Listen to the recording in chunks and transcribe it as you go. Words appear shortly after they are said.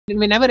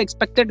We never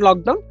expected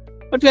lockdown,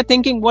 but we are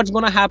thinking what's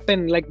going to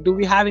happen. Like, do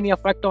we have any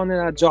effect on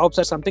our jobs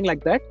or something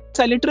like that?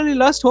 So I literally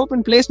lost hope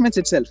in placements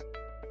itself.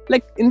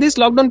 Like in this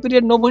lockdown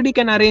period, nobody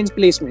can arrange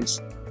placements.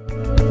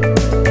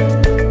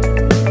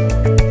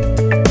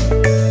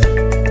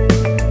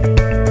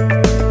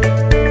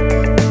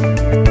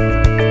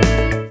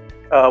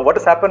 What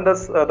has happened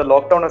is the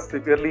lockdown has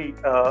severely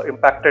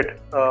impacted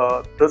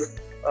this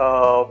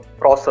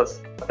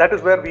process. That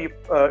is where we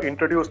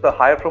introduced the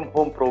Hire From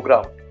Home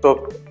program.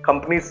 So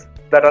companies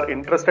that are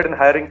interested in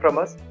hiring from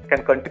us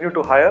can continue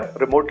to hire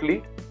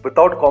remotely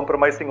without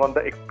compromising on the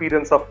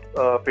experience of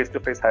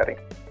face-to-face hiring.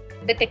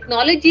 The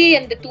technology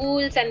and the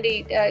tools and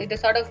the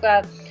sort of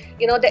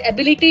the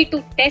ability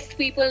to test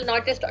people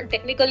not just on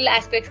technical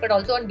aspects but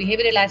also on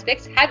behavioral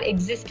aspects have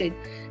existed.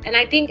 And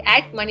I think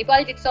at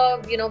Manipal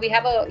Jigsaw, we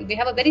have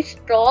a very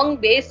strong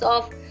base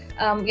of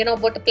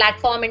both the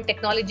platform and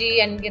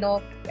technology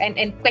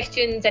and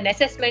questions and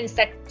assessments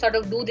that sort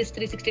of do this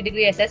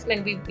 360-degree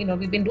assessment.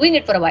 We've been doing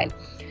it for a while.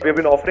 We've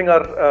been offering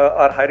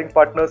our hiring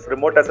partners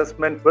remote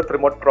assessment with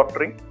remote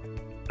proctoring.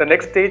 The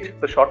next stage,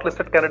 the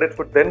shortlisted candidates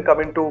would then come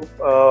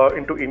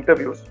into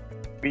interviews.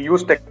 We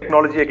use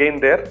technology again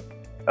there.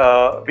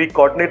 We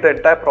coordinate the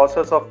entire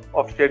process of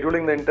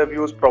scheduling the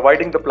interviews,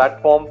 providing the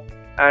platform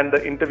and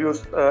the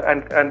interviews,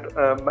 and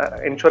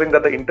ensuring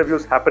that the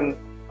interviews happen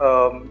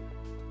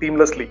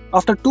seamlessly.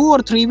 After 2 or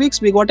 3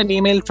 weeks, we got an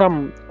email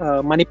from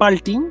Manipal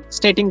team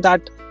stating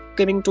that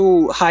going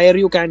to hire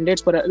you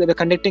candidates, but they were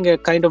conducting a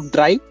kind of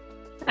drive,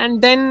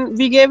 and then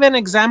we gave an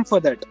exam for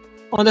that.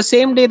 On the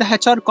same day, the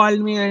HR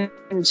called me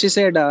and she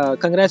said,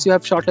 congrats, you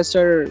have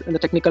shortlisted in the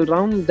technical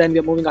round. Then we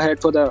are moving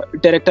ahead for the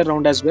director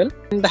round as well.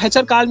 And the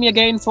HR called me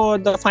again for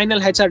the final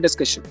HR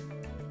discussion.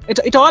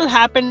 It all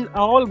happened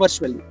all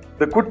virtually.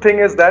 The good thing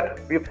is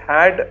that we've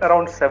had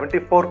around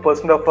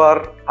 74% of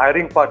our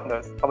hiring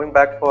partners coming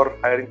back for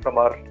hiring from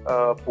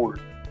our pool,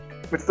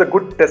 which is a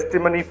good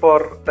testimony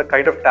for the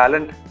kind of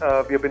talent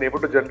we have been able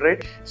to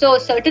generate. So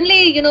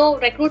certainly,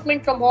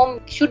 recruitment from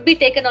home should be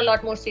taken a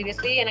lot more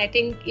seriously. And I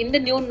think in the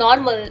new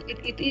normal,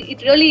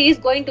 it really is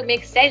going to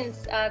make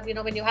sense,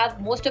 when you have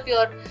most of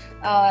your,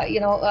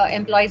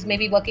 employees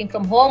maybe working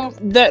from home.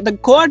 The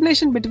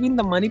coordination between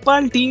the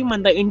Manipal team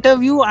and the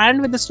interview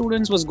and with the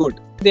students was good.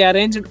 They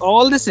arranged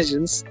all the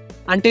sessions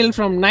until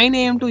from 9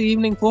 a.m. to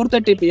evening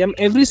 4:30 p.m.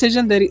 Every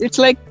session it's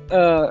like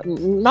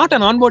not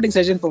an onboarding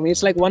session for me.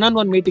 It's like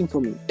one-on-one meeting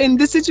for me. In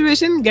this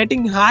situation,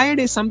 getting hired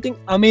is something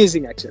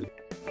amazing actually.